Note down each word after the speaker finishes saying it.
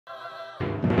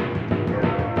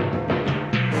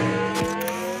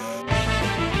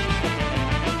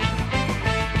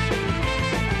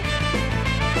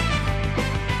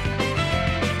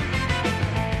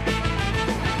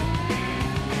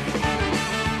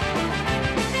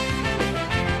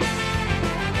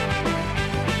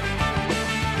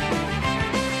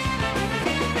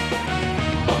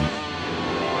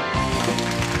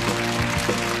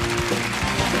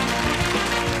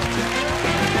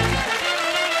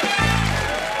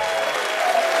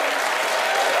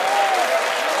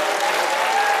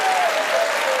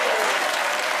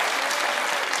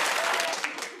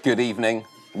Good evening.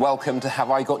 Welcome to Have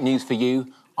I Got News for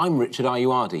You? I'm Richard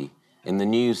Ayoade. In the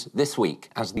news this week,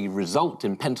 as the result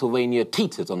in Pennsylvania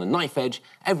teeters on a knife edge,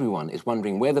 everyone is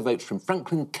wondering where the votes from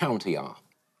Franklin County are.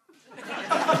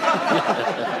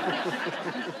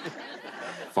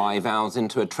 5 hours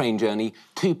into a train journey,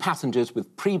 2 passengers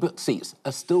with pre-booked seats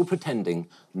are still pretending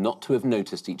not to have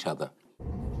noticed each other.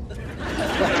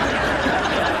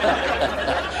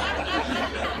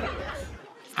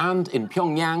 And in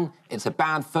Pyongyang, it's a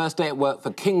bad first day at work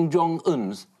for Kim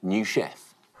Jong-un's new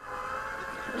chef.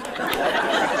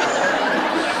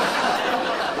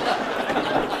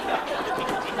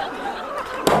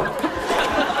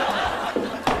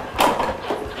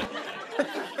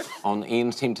 On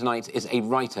Ian's team tonight is a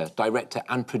writer, director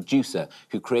and producer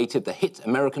who created the hit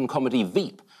American comedy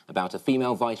Veep about a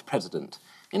female vice president.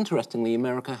 Interestingly,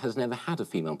 America has never had a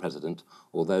female president,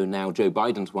 although now Joe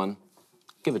Biden's one.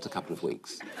 Give it a couple of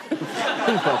weeks. Please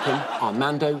welcome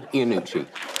Armando Iannucci.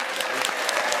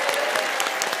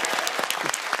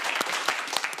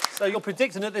 So you're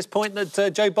predicting at this point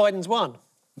that Joe Biden's won?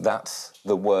 That's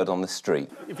the word on the street.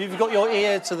 If you've got your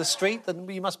ear to the street, then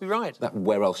you must be right.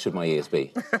 Where else should my ears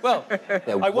be? Well,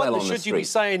 I wonder, should you be street.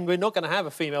 saying we're not going to have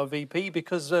a female VP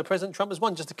because President Trump has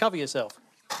won, just to cover yourself?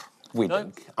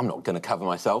 I'm not going to cover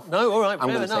myself. No, all right, I'm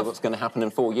going to say what's going to happen in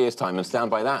 4 years' time and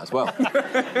stand by that as well.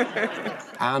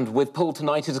 And with Paul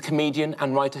tonight is a comedian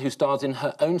and writer who stars in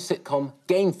her own sitcom,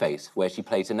 Game Face, where she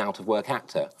plays an out-of-work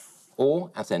actor. Or,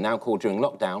 as they're now called during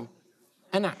lockdown,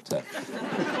 an actor.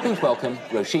 Please welcome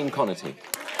Roisin Conaty.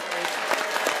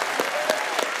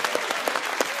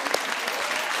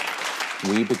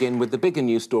 We begin with the bigger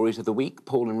news stories of the week.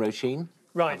 Paul and Roisin,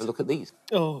 right. Have a look at these.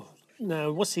 Oh,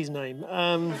 no, what's his name?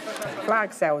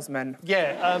 Flag salesman.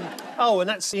 Yeah,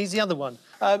 and he's the other one.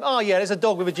 Yeah, there's a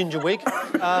dog with a ginger wig.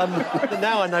 But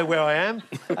now I know where I am,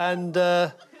 and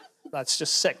that's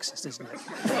just sexist, isn't it?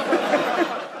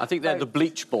 I think they're the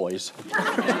Bleach Boys.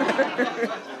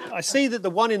 I see that the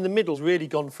one in the middle's really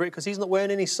gone for it because he's not wearing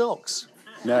any socks.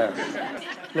 No.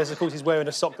 Unless, of course, he's wearing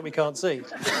a sock that we can't see.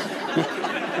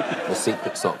 The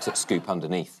secret socks that scoop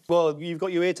underneath. Well, you've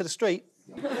got your ear to the street.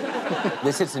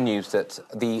 This is the news that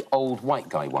the old white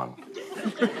guy won.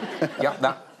 Yep,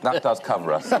 that does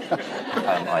cover us.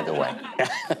 Either way.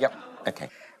 Yep, OK.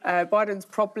 Biden's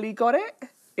probably got it.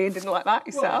 Ian didn't like that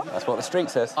yourself. That's what the street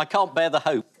says. I can't bear the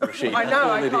hope, Roisin. I know,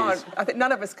 I can't. I think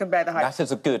none of us can bear the hope. That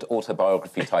is a good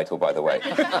autobiography title, by the way.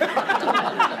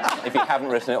 If you haven't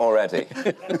written it already,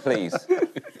 please.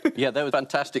 Yeah, there was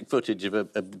fantastic footage of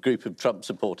a group of Trump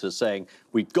supporters saying,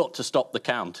 we've got to stop the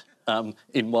count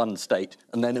in one state,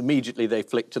 and then immediately they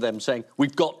flicked to them saying,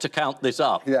 we've got to count this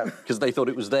up, because they thought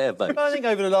it was their vote. I think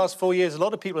over the last 4 years, a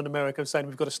lot of people in America are saying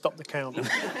we've got to stop the count.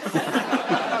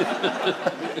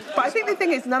 But I think the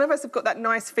thing is, none of us have got that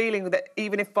nice feeling that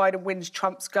even if Biden wins,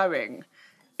 Trump's going.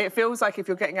 It feels like if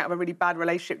you're getting out of a really bad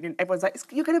relationship, everyone's like,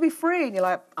 you're going to be free. And you're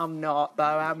like, I'm not,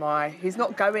 though, am I? He's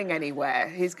not going anywhere.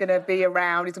 He's going to be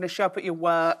around. He's going to show up at your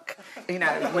work. You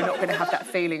know, we're not going to have that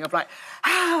feeling of like,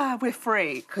 we're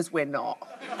free, because we're not.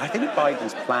 I think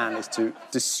Biden's plan is to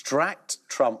distract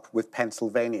Trump with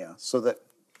Pennsylvania so that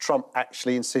Trump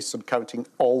actually insists on counting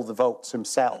all the votes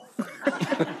himself,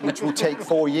 which will take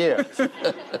 4 years.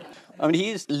 I mean, he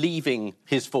is leaving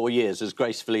his 4 years as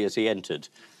gracefully as he entered,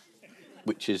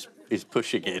 which is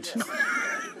pushing it.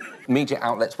 Media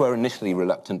outlets were initially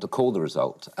reluctant to call the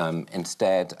result,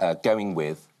 instead going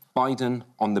with Biden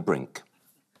on the brink.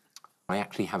 I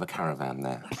actually have a caravan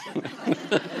there.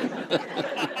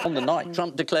 On the night,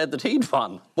 Trump declared that he'd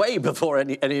won, way before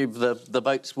any of the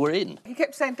votes were in. He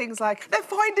kept saying things like, they're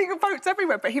finding votes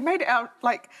everywhere, but he made it out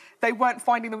like they weren't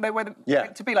finding them, they weren't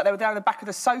meant to be, like they were down the back of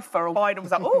the sofa, or Biden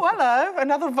was like, oh, hello,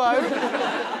 another vote.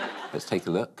 Let's take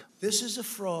a look. This is a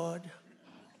fraud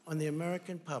on the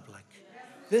American public.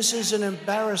 This is an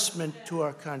embarrassment to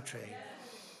our country.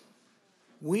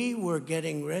 We were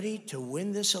getting ready to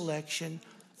win this election.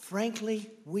 Frankly,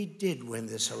 we did win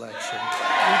this election.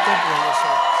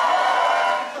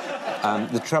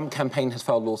 The Trump campaign has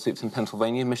filed lawsuits in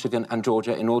Pennsylvania, Michigan and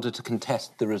Georgia in order to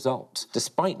contest the result,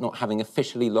 despite not having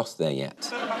officially lost there yet.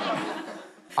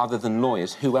 Other than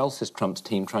lawyers, who else is Trump's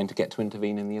team trying to get to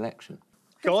intervene in the election?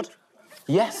 God?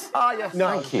 Yes. Yes.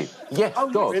 No. Thank you. Yes,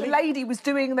 God. God. The lady was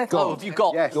doing the... Oh, have you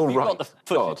got, Yes, you're right. got the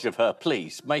footage of her,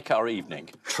 please? Make our evening.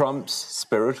 Trump's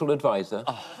spiritual advisor.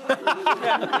 Oh.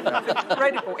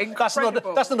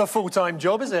 Incredible. That's not a full-time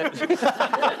job, is it?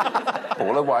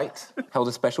 Paula White held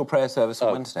a special prayer service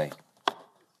on Wednesday.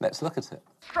 Let's look at it.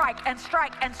 Strike and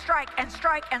strike and strike and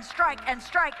strike and strike and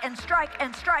strike and strike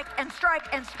and strike and strike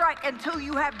and strike until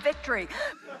you have victory.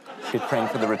 She's praying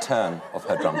for the return of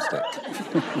her drumstick.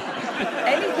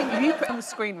 Anything you put on the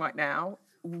screen right now,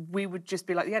 we would just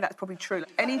be like, yeah, that's probably true.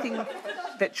 Anything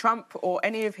that Trump or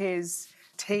any of his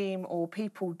team or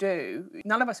people do,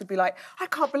 none of us would be like, I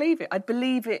can't believe it. I'd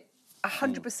believe it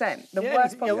 100%. The worst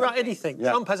possible. You're right, anything. Yeah.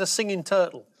 Trump has a singing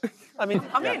turtle. I mean...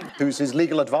 I'm in. Who's his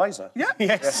legal advisor? Yeah.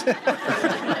 Yes.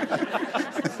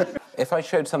 If I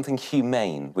showed something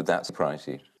humane, would that surprise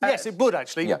you? Yes, it would,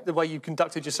 actually, Yeah. the way you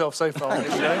conducted yourself so far. You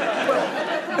know?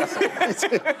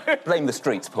 Blame the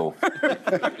streets, Paul.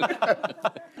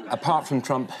 Apart from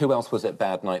Trump, who else was it a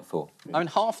bad night for? I mean,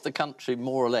 half the country,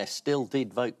 more or less, still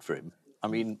did vote for him. I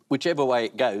mean, whichever way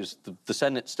it goes, the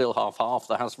Senate's still half-half,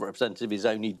 the House of Representatives is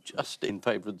only just in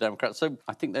favour of the Democrats. So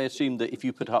I think they assumed that if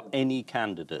you put up any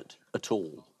candidate at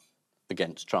all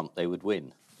against Trump, they would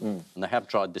win. And they have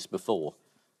tried this before.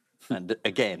 And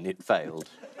again, it failed.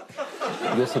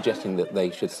 You're suggesting that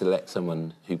they should select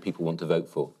someone who people want to vote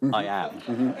for? I am.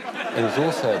 It was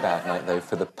also a bad night, though,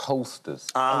 for the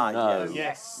pollsters. No.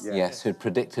 Yes. Yes, who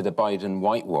predicted a Biden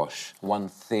whitewash. One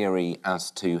theory as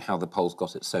to how the polls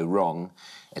got it so wrong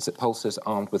is that pollsters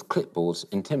armed with clipboards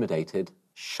intimidated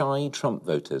shy Trump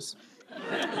voters.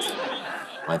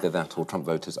 Either that or Trump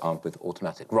voters armed with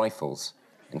automatic rifles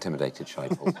intimidated shy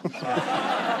polls.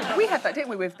 We had that, didn't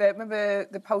we, with remember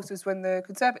the pollsters when the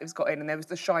Conservatives got in and there was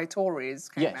the shy Tories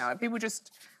came out. And people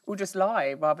will just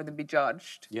lie rather than be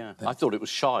judged. Yeah, I thought it was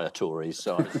Shire Tories,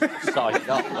 so I signed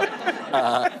up.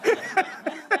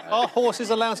 Are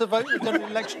horses allowed to vote in the general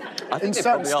election? In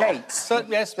certain states.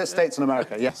 Yes. Certain states in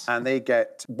America, yes. And they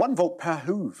get 1 vote per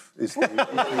hoof is the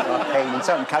arcane in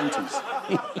certain counties.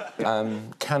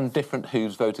 Can different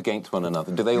who's vote against one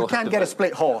another? Do they all You can get a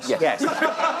split horse, yes.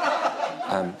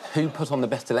 Who put on the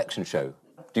best election show?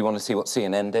 Do you want to see what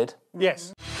CNN did?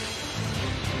 Yes.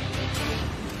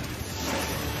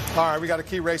 All right, we got a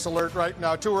key race alert right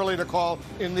now. Too early to call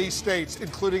in these states,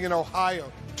 including in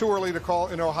Ohio. Too early to call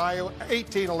in Ohio.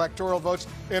 18 electoral votes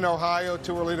in Ohio.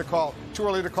 Too early to call. Too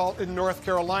early to call in North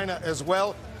Carolina as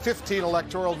well. 15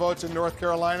 electoral votes in North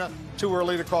Carolina. Too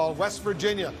early to call. West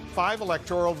Virginia, 5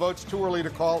 electoral votes. Too early to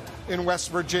call in West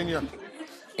Virginia.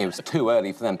 It was too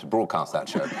early for them to broadcast that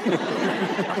show.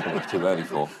 That's what it was too early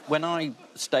for. When I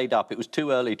stayed up, it was too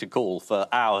early to call for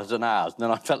hours and hours, and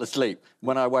then I fell asleep.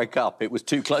 When I woke up, it was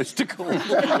too close to call. I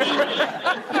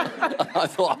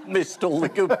thought I missed all the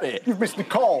good bit. You've missed the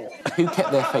call. Who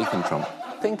kept their faith in Trump?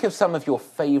 Think of some of your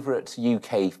favourite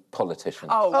UK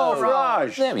politicians. Oh,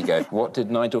 Farage. There we go. What did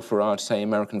Nigel Farage say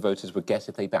American voters would get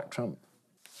if they backed Trump?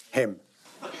 Him.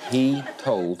 He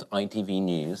told ITV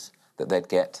News that they'd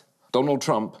get Donald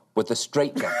Trump with the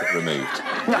straitjacket removed.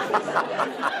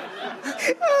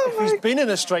 He's been in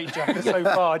a straitjacket so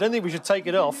far. I don't think we should take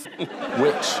it off.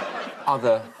 Which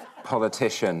other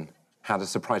politician had a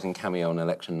surprising cameo on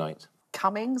election night?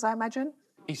 Cummings, I imagine.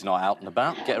 He's not out and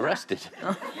about. Get arrested.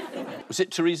 Was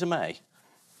it Theresa May?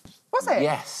 Was it?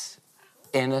 Yes,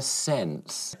 in a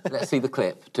sense. Let's see the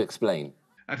clip to explain.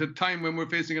 At a time when we're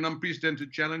facing an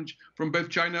unprecedented challenge from both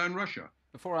China and Russia.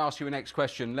 Before I ask you a next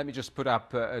question, let me just put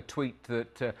up a tweet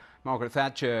that Margaret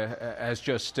Thatcher has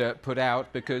just put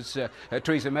out because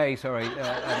Theresa May,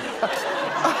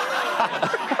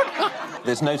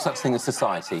 There's no such thing as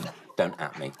society. Don't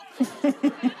at me.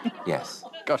 Yes.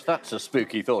 Gosh, that's a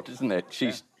spooky thought, isn't it?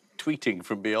 She's tweeting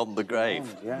from beyond the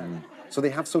grave. Oh, yeah. So they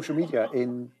have social media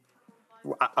in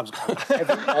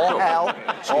heaven or hell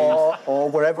or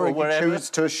wherever you choose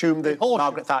to assume that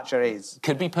Margaret Thatcher is.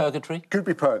 Could be purgatory. Could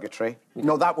be purgatory.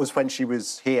 No, that was when she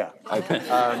was here. OK.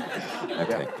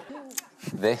 OK.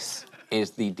 This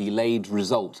is the delayed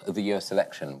result of the US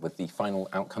election, with the final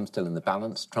outcome still in the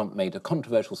balance. Trump made a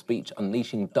controversial speech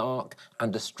unleashing dark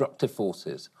and destructive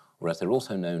forces, or as they're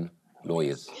also known,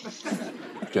 lawyers.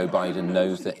 Joe Biden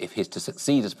knows that if he's to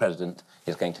succeed as president,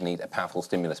 he's going to need a powerful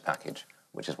stimulus package,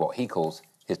 which is what he calls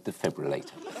his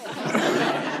defibrillator.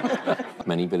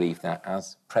 Many believe that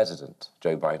as president,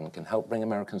 Joe Biden can help bring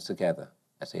Americans together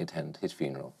as they attend his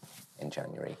funeral in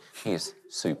January. He is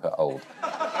super old.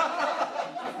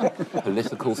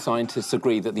 Political scientists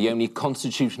agree that the only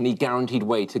constitutionally guaranteed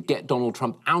way to get Donald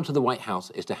Trump out of the White House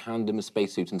is to hand him a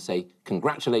spacesuit and say,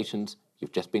 "Congratulations,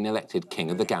 you've just been elected King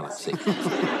of the Galaxy."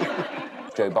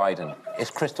 Joe Biden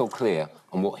is crystal clear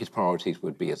on what his priorities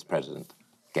would be as president.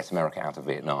 Get America out of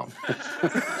Vietnam.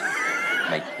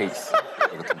 Make peace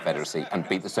with the Confederacy and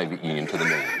beat the Soviet Union to the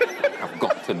moon. Have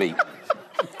got to beat.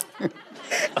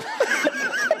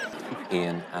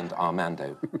 Ian and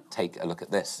Armando, take a look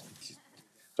at this.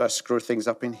 So I screw things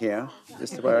up in here.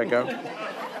 This is where I go.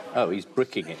 Oh, he's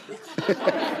bricking it.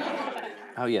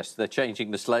 Oh, yes, they're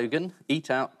changing the slogan,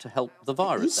 eat out to help the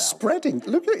virus He's out. spreading.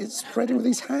 Look at it, he's spreading with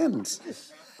his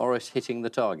hands. Boris hitting the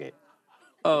target.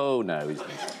 Oh, no, he's not.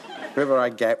 Whoever I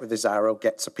get with this arrow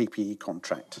gets a PPE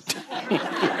contract.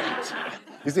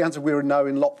 Is the answer we're now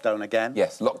in lockdown again?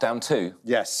 Yes, lockdown 2.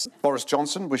 Yes. Boris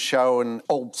Johnson was shown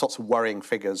all sorts of worrying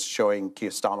figures showing Keir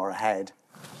Starmer ahead,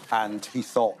 and he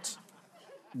thought,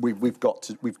 we've got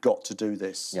to do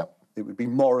this. Yep. It would be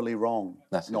morally wrong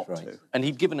That's not right. to. And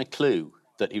he'd given a clue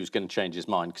that he was going to change his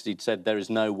mind because he'd said there is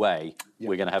no way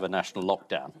we're going to have a national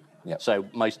lockdown. Yep. So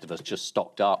most of us just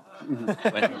stocked up,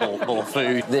 went and bought more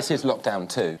food. This is lockdown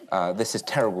 2. This is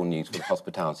terrible news for the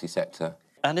hospitality sector.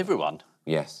 And everyone.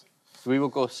 Yes. We will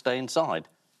go stay inside.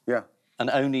 Yeah.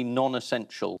 And only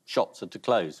non-essential shops are to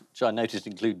close, which I noticed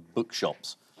include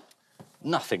bookshops.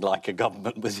 Nothing like a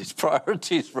government with its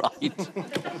priorities right.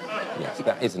 Yes,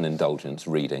 that is an indulgence,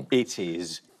 reading. It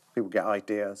is. People get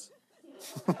ideas.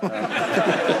 But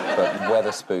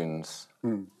Weatherspoons,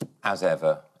 as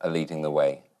ever, are leading the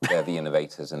way. They're the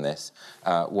innovators in this.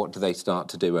 What do they start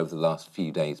to do over the last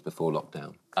few days before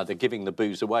lockdown? They're giving the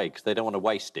booze away because they don't want to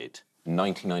waste it.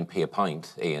 99p a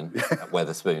pint, Ian, at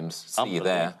Weatherspoons. See you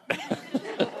there.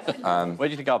 Where do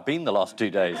you think I've been the last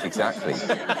 2 days? Exactly.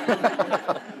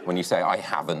 When you say, I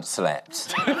haven't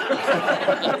slept,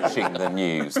 watching the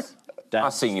news.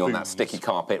 I've seen you on that sticky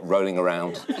carpet rolling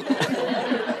around.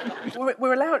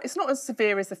 We're allowed, it's not as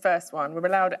severe as the first one. We're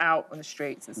allowed out on the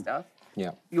streets and stuff.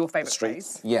 Yeah. Your favourite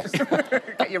place. Yes.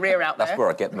 Get your rear out there. That's where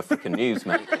I get my frickin' news,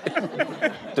 mate.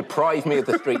 Deprive me of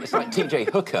the street. It's like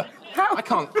TJ Hooker. How?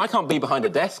 I can't be behind a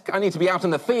desk. I need to be out in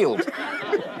the field.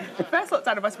 The first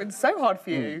lockdown must have been so hard for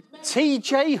you.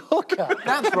 TJ Hooker.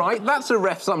 That's right. That's a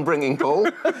ref's I'm bringing, Paul.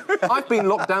 I've been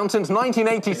locked down since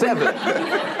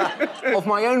 1987. Of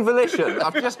my own volition.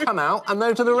 I've just come out and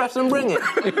those are the refs I'm bringing.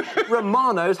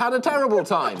 Romano's had a terrible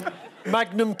time.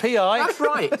 Magnum PI. That's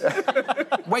right.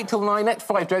 Wait till I net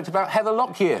 5 jokes about Heather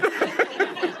Lockyer.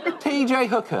 TJ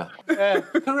Hooker. Yeah.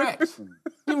 Correct.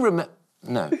 You remember?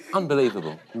 No.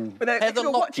 Unbelievable. But Heather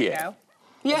you're watching Lockyer. now.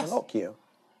 Yes. Lockyer.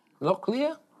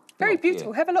 Lockyer? Very Lockyer.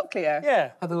 beautiful. Heather Locklear.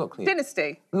 Yeah. Heather Lockyer.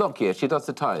 Dynasty. Lockyer, she does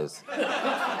the tyres.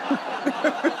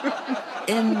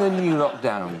 In the new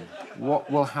lockdown, what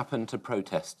will happen to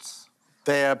protests?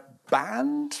 They're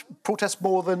banned. Protest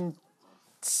more than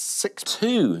 6.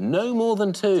 2, no more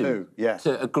than 2. 2, yes.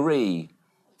 To agree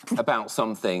about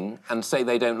something and say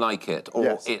they don't like it, or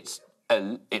Yes.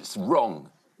 it's wrong.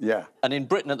 Yeah. And in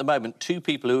Britain at the moment, 2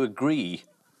 people who agree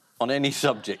on any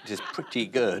subject is pretty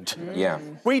good. Yeah.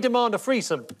 We demand a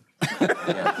threesome.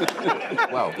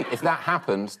 Well, if that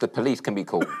happens, the police can be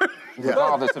called,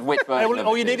 regardless of which version.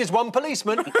 All you need is one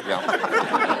policeman.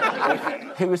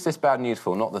 Yeah. Who is this bad news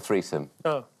for? Not the threesome.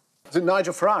 Oh. Is it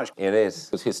Nigel Farage? It is.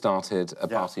 He started a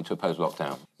party to oppose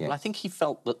lockdown. Yeah. Well, I think he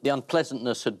felt that the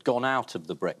unpleasantness had gone out of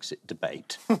the Brexit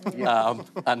debate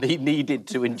and he needed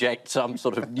to inject some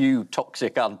sort of new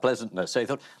toxic unpleasantness. So he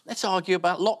thought, let's argue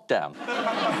about lockdown.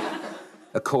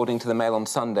 According to the Mail on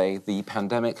Sunday, the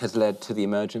pandemic has led to the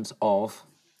emergence of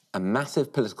a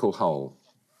massive political hole.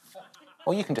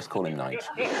 Or you can just call him Nigel.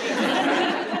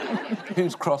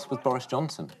 Who's cross with Boris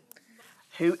Johnson?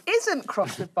 Who isn't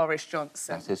cross with Boris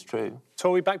Johnson? That is true.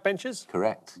 Tory backbenchers?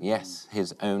 Correct, yes.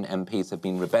 His own MPs have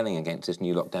been rebelling against this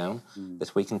new lockdown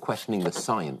this week and questioning the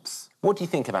science. What do you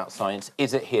think about science?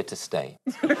 Is it here to stay?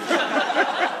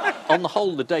 On the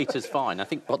whole, the data's fine. I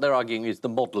think what they're arguing is the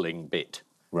modelling bit.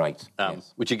 Right,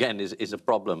 yes. Which, again, is a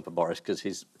problem for Boris because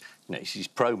he's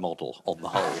pro-model on the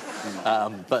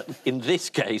whole. But in this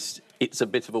case, it's a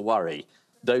bit of a worry.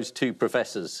 Those 2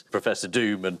 professors, Professor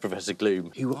Doom and Professor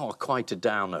Gloom, who are quite a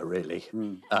downer, really,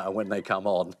 when they come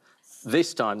on.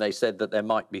 This time they said that there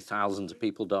might be thousands of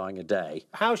people dying a day.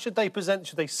 How should they present?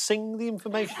 Should they sing the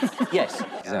information? Yes,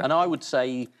 exactly. And I would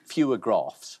say fewer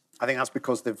graphs. I think that's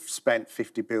because they've spent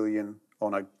 50 billion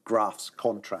on a graphs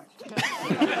contract.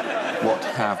 What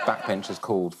have backbenchers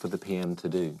called for the PM to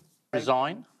do?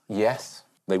 Resign? Yes,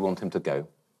 they want him to go.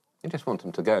 They just want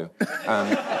him to go.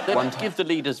 They don't give the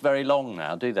leaders very long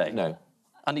now, do they? No.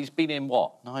 And he's been in,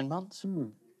 what, 9 months?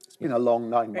 It's been a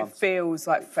long 9 months. It feels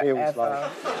like forever.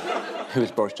 Who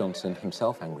is Boris Johnson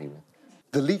himself angry with?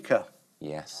 The leaker.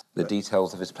 Yes. The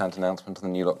details of his planned announcement on the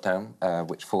new lockdown,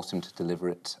 which forced him to deliver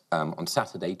it on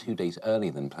Saturday, 2 days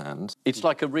earlier than planned. It's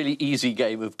like a really easy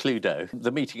game of Cluedo.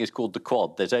 The meeting is called the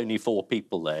Quad. There's only 4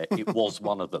 people there. It was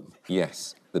one of them.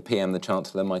 Yes. The PM, the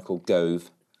Chancellor, Michael Gove,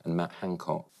 and Matt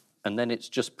Hancock. And then it's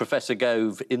just Professor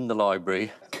Gove in the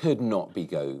library. Could not be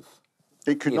Gove.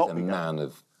 It could not be He's a man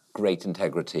of great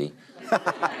integrity.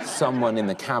 Someone in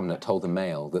the cabinet told the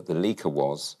Mail that the leaker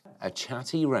was A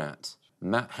chatty rat.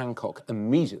 Matt Hancock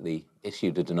immediately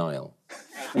issued a denial.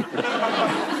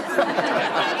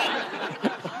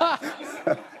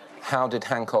 How did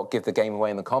Hancock give the game away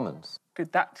in the Commons?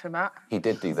 Did that to Matt. He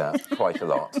did do that quite a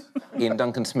lot. Ian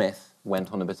Duncan Smith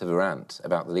went on a bit of a rant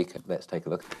about the leak. Let's take a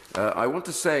look. I want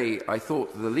to say I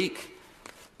thought the leak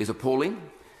is appalling,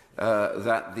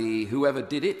 that whoever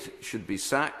did it should be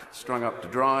sacked, strung up to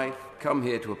dry, come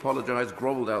here to apologise,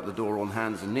 grovelled out the door on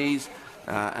hands and knees,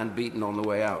 and beaten on the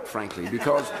way out, frankly.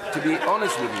 Because, to be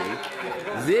honest with you,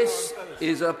 this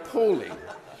is appalling,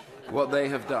 what they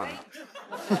have done.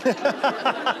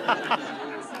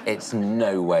 It's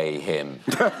no way him.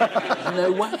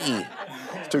 No way.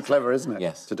 It's too clever, isn't it?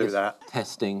 Yes. To do that.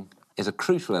 Testing is a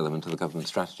crucial element of the government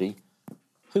strategy.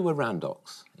 Who were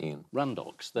Randox, Ian?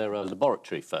 Randox, they're a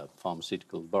laboratory firm,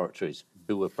 pharmaceutical laboratories,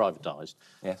 who were privatised.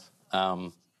 Yes.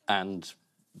 And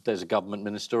there's a government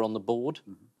minister on the board.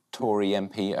 Mm-hmm. Tory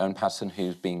MP Owen Paterson,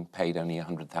 who's being paid only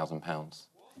 £100,000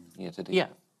 a year to do. Yeah.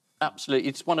 Absolutely.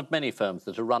 It's one of many firms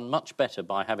that are run much better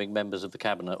by having members of the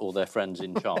cabinet or their friends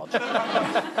in charge.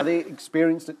 Are they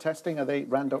experienced at testing? Are they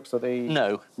Randox? Are they...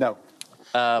 No. No.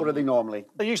 What are they normally?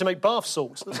 They used to make bath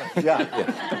salts, don't they? Yeah.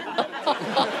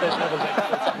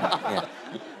 Yeah.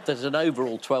 There's an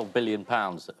overall £12 billion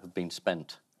that have been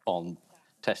spent on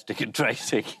testing and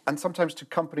tracing. And sometimes to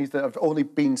companies that have only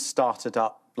been started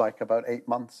up like about 8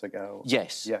 months ago.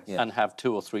 Yes. Yes. Yeah. And have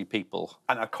 2 or 3 people.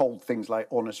 And are called things like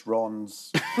Honest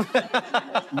Ron's,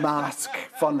 Mask,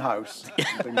 Funhouse.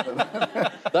 And things like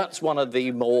that. That's one of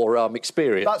the more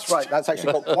experienced. That's right. That's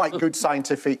actually got quite good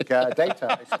scientific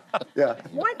data. Yeah.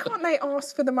 Why can't they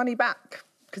ask for the money back?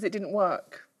 Because it didn't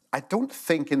work. I don't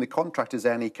think in the contract is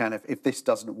any kind of, if this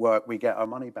doesn't work, we get our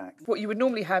money back. What you would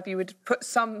normally have, you would put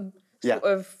some sort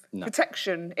of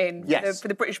protection in for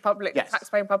the British public, the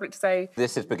taxpaying public, to say...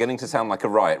 This is beginning to sound like a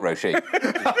riot, Roisin.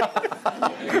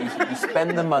 you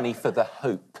spend the money for the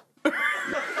hope. But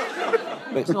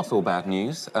it's not all bad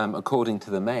news. According to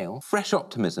the Mail, fresh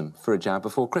optimism for a jab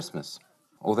before Christmas.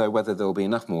 Although whether there'll be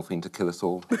enough morphine to kill us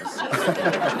all...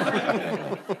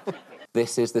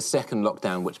 This is the second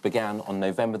lockdown, which began on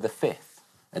November the 5th.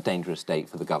 A dangerous date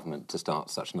for the government to start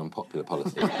such an unpopular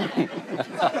policy.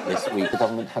 This week, the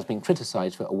government has been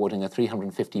criticised for awarding a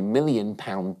 £350 million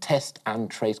test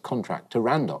and trace contract to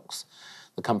Randox.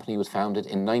 The company was founded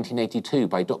in 1982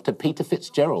 by Dr. Peter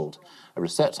Fitzgerald, a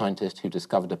research scientist who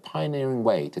discovered a pioneering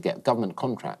way to get government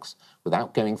contracts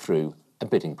without going through a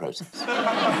bidding process.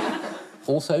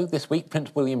 Also, this week,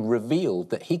 Prince William revealed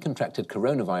that he contracted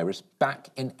coronavirus back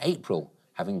in April,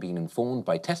 having been informed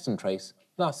by Test and Trace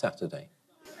last Saturday.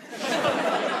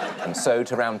 And so,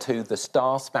 to round 2, the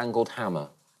star-spangled hammer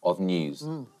of news.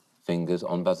 Fingers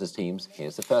on buzzers, teams.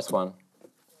 Here's the first one.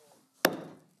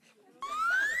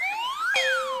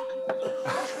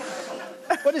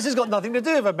 Well, this has got nothing to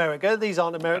do with America. These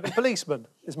aren't American policemen,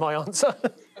 is my answer.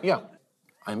 Yeah.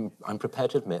 I'm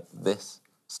prepared to admit this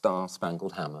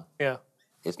star-spangled hammer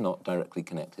is not directly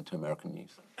connected to American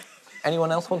news.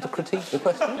 Anyone else want to critique the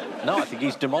question? No, I think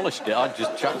he's demolished it. I'd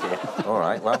just chuck it. All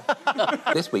right, well,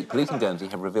 this week, police in Guernsey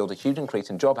have revealed a huge increase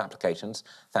in job applications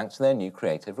thanks to their new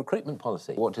creative recruitment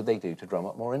policy. What did they do to drum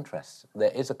up more interest?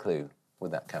 There is a clue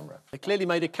with that camera. They clearly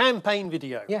made a campaign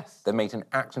video. Yes. They made an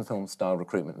action film-style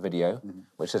recruitment video,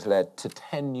 which has led to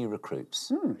 10 new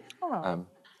recruits.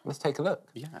 Let's take a look.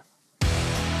 Yeah.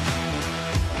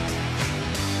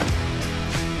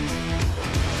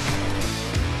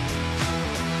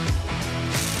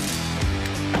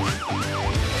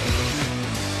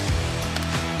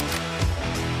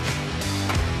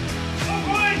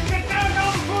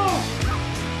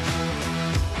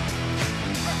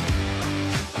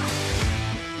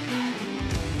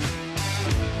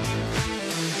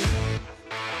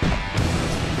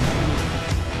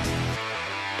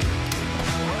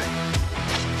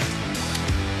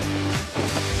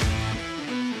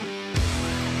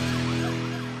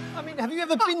 Have you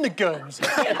ever been to Guernsey?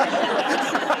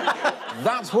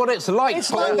 That's what it's like,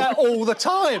 It's like that all the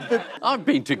time. I've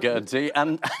been to Guernsey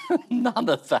and none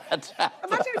of that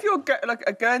happened. Imagine if you're like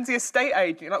a Guernsey estate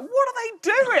agent, you're like, what are they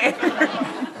doing?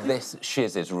 This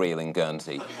shiz is real in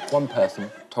Guernsey. One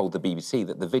person told the BBC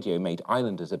that the video made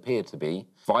islanders appear to be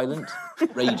violent,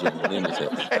 raging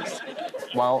lunatics,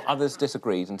 while others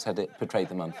disagreed and said it portrayed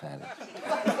them unfairly.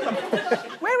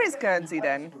 Where is Guernsey,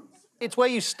 then? It's where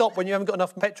you stop when you haven't got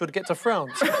enough petrol to get to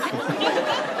France.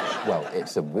 Well,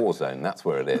 it's a war zone, that's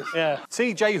where it is. Yeah.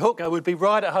 TJ Hooker would be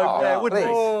right at home there, wouldn't he?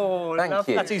 Oh, thank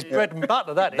you. That's his bread and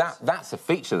butter, that is. That's a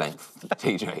feature length,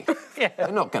 TJ. Yeah.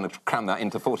 They're not going to cram that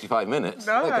into 45 minutes.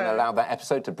 No. They're going to allow that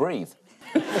episode to breathe.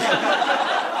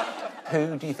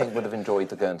 Who do you think would have enjoyed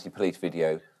the Guernsey police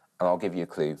video And I'll give you a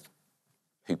clue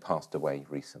who passed away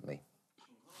recently.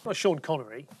 Not Sean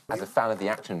Connery. As a fan of the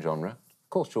action genre, of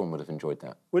course Sean would have enjoyed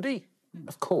that. Would he?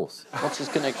 Of course. What's his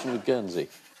connection with Guernsey?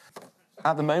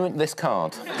 At the moment, this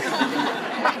card.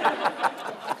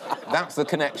 That's the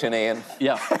connection, Ian.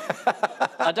 Yeah.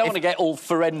 I don't want to get all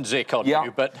forensic on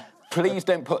you, but... Please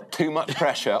don't put too much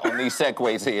pressure on these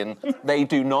segues, Ian. They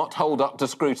do not hold up to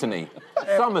scrutiny.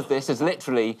 Some of this is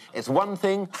literally, it's one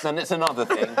thing, then it's another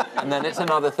thing, and then it's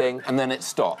another thing, and then it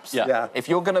stops. Yeah. If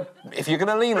you're gonna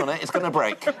lean on it, it's gonna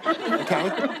break.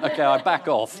 Okay? OK, I back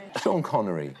off. Sean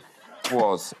Connery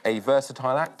was a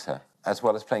versatile actor. As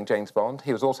well as playing James Bond,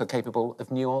 he was also capable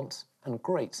of nuance and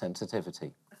great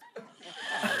sensitivity.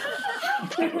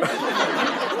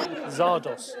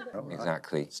 Zardos.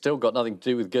 Exactly. Still got nothing to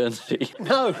do with Guernsey.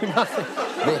 No, nothing.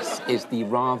 This is the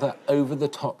rather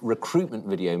over-the-top recruitment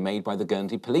video made by the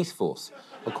Guernsey police force.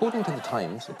 According to the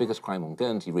Times, the biggest crime on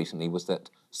Guernsey recently was that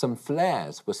some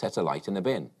flares were set alight in a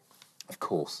bin. Of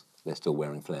course, they're still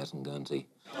wearing flares on Guernsey.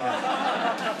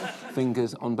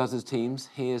 Fingers on buzzers, teams.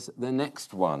 Here's the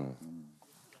next one.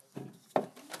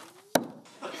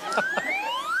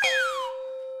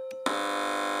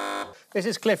 This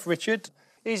is Cliff Richard.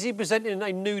 Is he presenting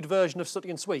a nude version of Sooty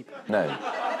and Sweep? No.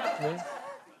 No?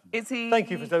 Is he... Thank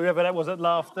you for whoever that was that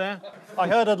laughed there. I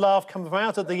heard a laugh come from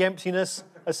out of the emptiness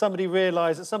as somebody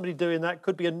realised that somebody doing that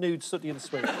could be a nude Sooty and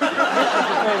Sweep. Thank you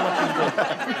very much indeed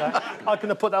for that. I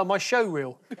can put that on my show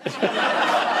reel.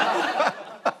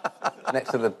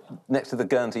 Next to the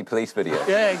Guernsey police video.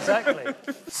 Yeah, exactly.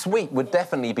 Sweep would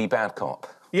definitely be bad cop.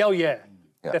 Yeah, oh, yeah.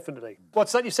 Definitely.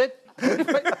 What's that you said?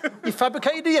 You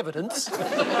fabricated the evidence?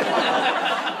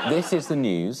 This is the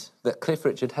news that Cliff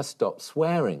Richard has stopped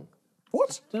swearing.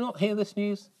 What? Do you not hear this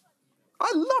news?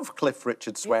 I love Cliff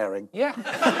Richard swearing. Yeah.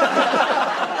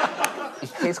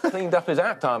 He's cleaned up his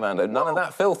act, Armando. None of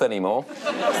that filth anymore. What's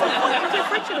the point of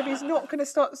Cliff Richard if he's not going to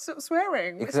start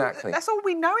swearing? Exactly. That's all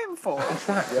we know him for.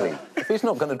 Exactly. Yeah. If he's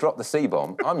not going to drop the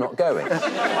C-bomb, I'm not going.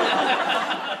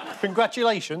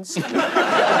 Congratulations.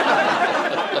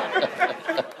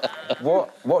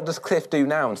 What does Cliff do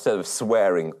now instead of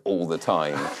swearing all the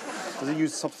time? Does he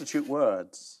use substitute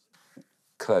words?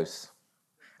 Close.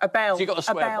 A bell. Has he got a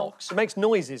swear box? It makes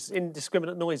noises,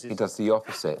 indiscriminate noises. He does the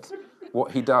opposite.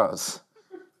 What he does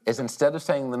is instead of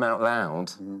saying them out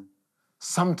loud,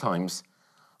 sometimes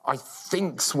I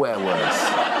think swear words.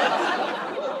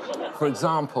 For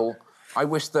example, I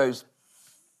wish the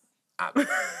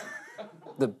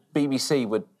BBC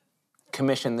would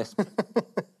commission this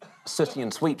Sooty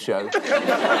and Sweep show.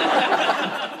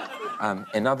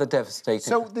 Another devastating...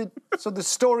 So the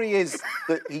story is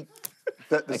that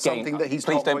there's something that he's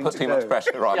please not don't put too much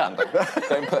pressure, Armando.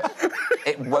 Don't put...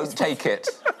 It won't take it,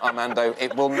 Armando.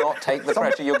 It will not take the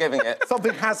pressure you're giving it.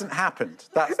 Something hasn't happened.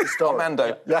 That's the story.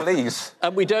 Armando, please.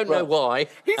 And we don't know why,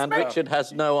 and Richard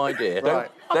has no idea.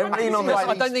 Don't lean on this.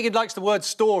 I don't think he likes the word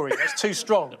story. That's too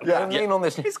strong. Don't lean on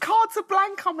this. His cards are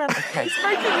blank, Armando. Okay. He's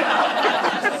making it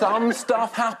up. Some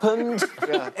stuff happened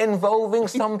involving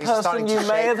some person you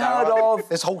may have heard of.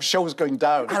 This whole show's going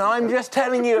down. And I'm just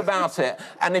telling you about it.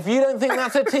 And if you don't think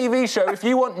that's a TV show, if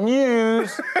you want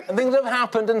news and things that have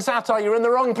happened and satire, you're in the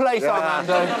wrong place,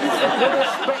 Armando. You're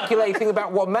just speculating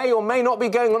about what may or may not be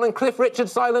going on in Cliff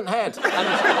Richard's silent head.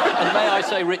 And may I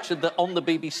say, Richard, that on the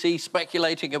BBC,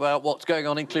 speculating about what's going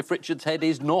on in Cliff Richard's head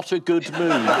is not a good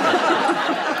move.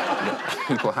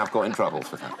 People have got in trouble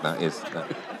for that.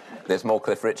 There's more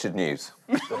Cliff Richard news.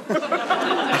 We can't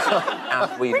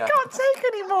take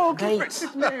any more Cliff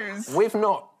Richard news. We've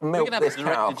not milked this cow. We're going to have the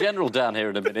Director-General down here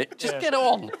in a minute. Just get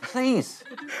on. Please.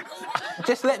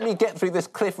 Just let me get through this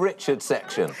Cliff Richard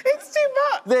section. It's too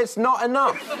much. There's not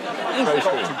enough. He's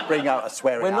got to bring out a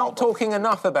swearing We're not talking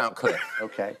enough about Cliff.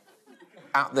 OK.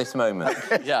 At this moment.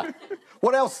 Yeah.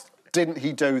 What else didn't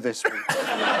he do this week?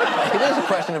 It is a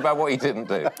question about what he didn't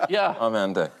do. Yeah.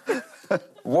 Armando.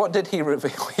 What did he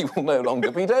reveal he will no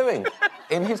longer be doing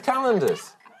in his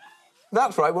calendars?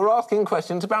 That's right, we're asking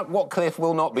questions about what Cliff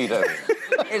will not be doing.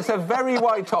 It's a very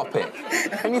wide topic.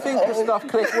 Can you think of stuff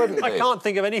Cliff wouldn't do? I can't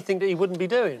think of anything that he wouldn't be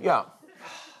doing. Yeah.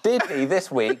 Did he,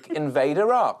 this week, invade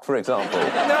Iraq, for example? No.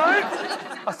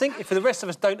 I think if the rest of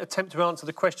us don't attempt to answer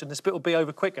the question, this bit will be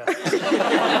over quicker.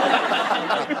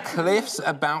 Cliff's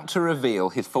about to reveal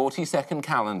his 40-second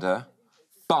calendar,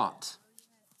 but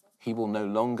he will no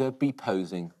longer be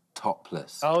posing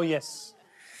topless. Oh, yes.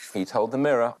 He told the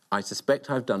Mirror, I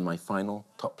suspect I've done my final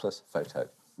topless photo.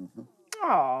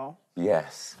 Oh.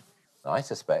 Yes. I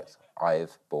suspect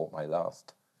I've bought my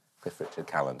last Cliff Richard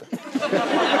calendar.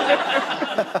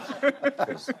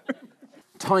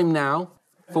 Time now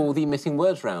for the Missing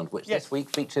Words round, which this week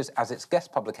features as its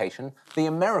guest publication the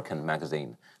American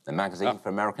magazine, the magazine for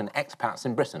American expats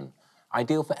in Britain,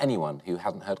 ideal for anyone who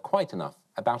hasn't heard quite enough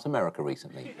about America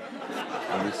recently.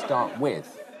 And we start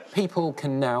with, people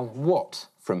can now what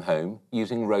from home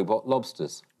using robot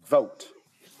lobsters? Vote.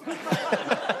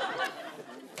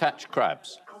 Catch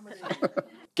crabs.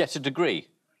 Get a degree.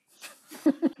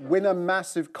 Win a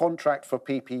massive contract for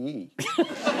PPE.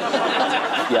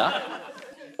 Yeah.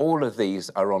 All of these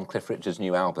are on Cliff Richard's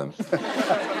new album.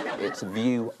 It's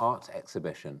View Art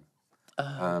Exhibition.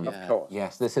 Of course.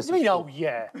 Yes, this is... You mean, oh,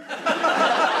 yeah.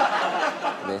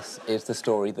 This is the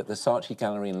story that the Saatchi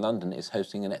Gallery in London is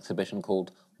hosting an exhibition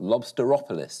called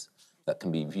Lobsteropolis that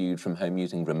can be viewed from home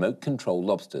using remote-control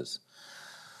lobsters.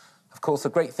 Of course, the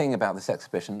great thing about this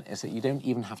exhibition is that you don't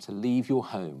even have to leave your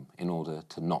home in order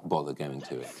to not bother going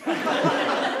to it.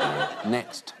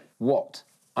 Next, what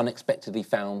unexpectedly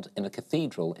found in a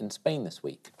cathedral in Spain this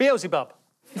week? Beelzebub.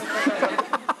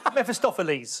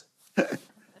 Mephistopheles.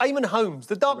 Eamon Holmes,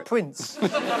 the Dark Prince.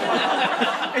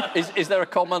 Is there a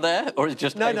comma there, or is it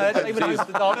just... No, Eamon Holmes,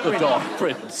 the Dark Prince. The Dark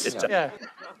Prince. Yeah.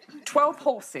 12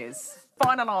 horses.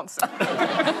 Final answer.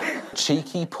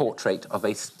 Cheeky portrait of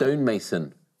a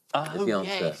stonemason is the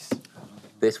answer. Yes.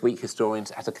 This week,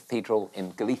 historians at a cathedral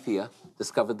in Galicia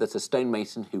discovered that a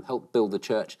stonemason who helped build the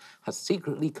church has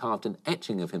secretly carved an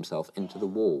etching of himself into the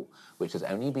wall, which has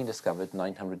only been discovered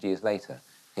 900 years later.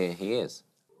 Here he is.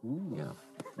 Ooh. Yeah.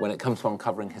 When it comes to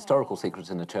uncovering historical secrets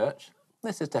in the church,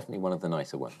 this is definitely one of the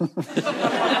nicer ones.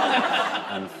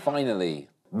 And finally,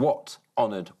 what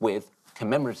honoured with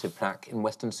commemorative plaque in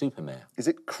Weston-super-Mare? Is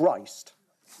it Christ?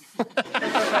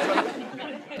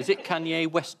 Is it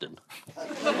Kanye Weston?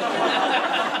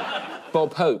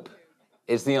 Bob Hope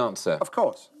is the answer. Of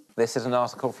course. This is an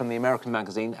article from the American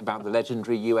magazine about the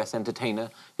legendary US entertainer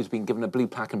who's been given a blue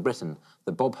plaque in Britain.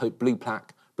 The Bob Hope blue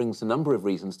plaque brings a number of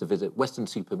reasons to visit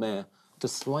Weston-super-Mare to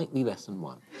slightly less than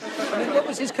one. I mean, what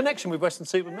was his connection with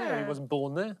Weston-super-Mare? He wasn't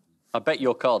born there. I bet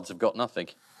your cards have got nothing.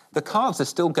 The cards are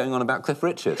still going on about Cliff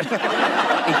Richard.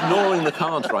 Ignoring the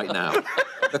cards right now.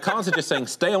 The cards are just saying,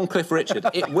 stay on Cliff Richard,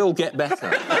 it will get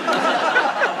better.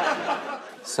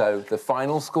 So the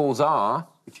final scores are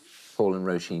Paul and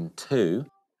Roisin 2,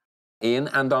 Ian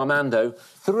and Armando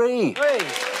 3.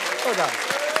 Well done.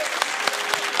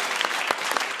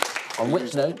 On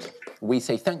which note, we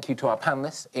say thank you to our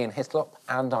panellists, Ian Hislop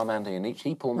and Armando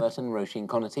Iannucci, Paul Merton and Roisin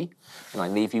Conaty. And I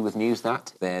leave you with news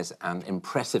that there's an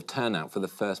impressive turnout for the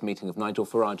first meeting of Nigel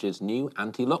Farage's new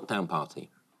anti-lockdown party.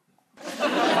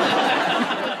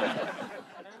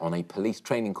 On a police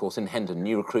training course in Hendon,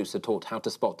 new recruits are taught how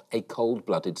to spot a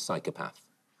cold-blooded psychopath.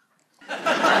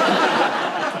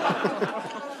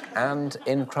 And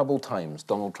in troubled times,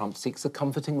 Donald Trump seeks a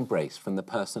comforting embrace from the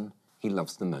person he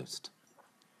loves the most.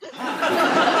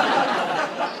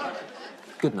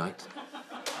 Good night.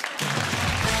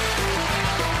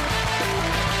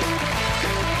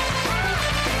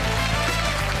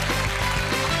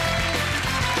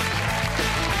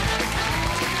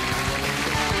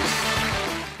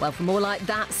 Well, for more like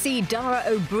that, see Dara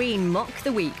O'Brien mock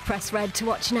the week. Press red to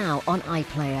watch now on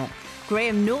iPlayer.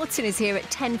 Graham Norton is here at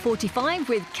 10:45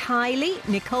 with Kylie,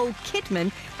 Nicole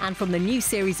Kidman, and from the new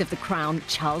series of The Crown,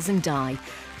 Charles and Di.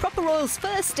 Proper Royals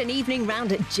first, an evening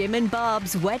round at Jim and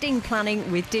Barb's wedding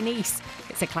planning with Denise.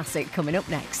 It's a classic coming up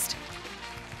next.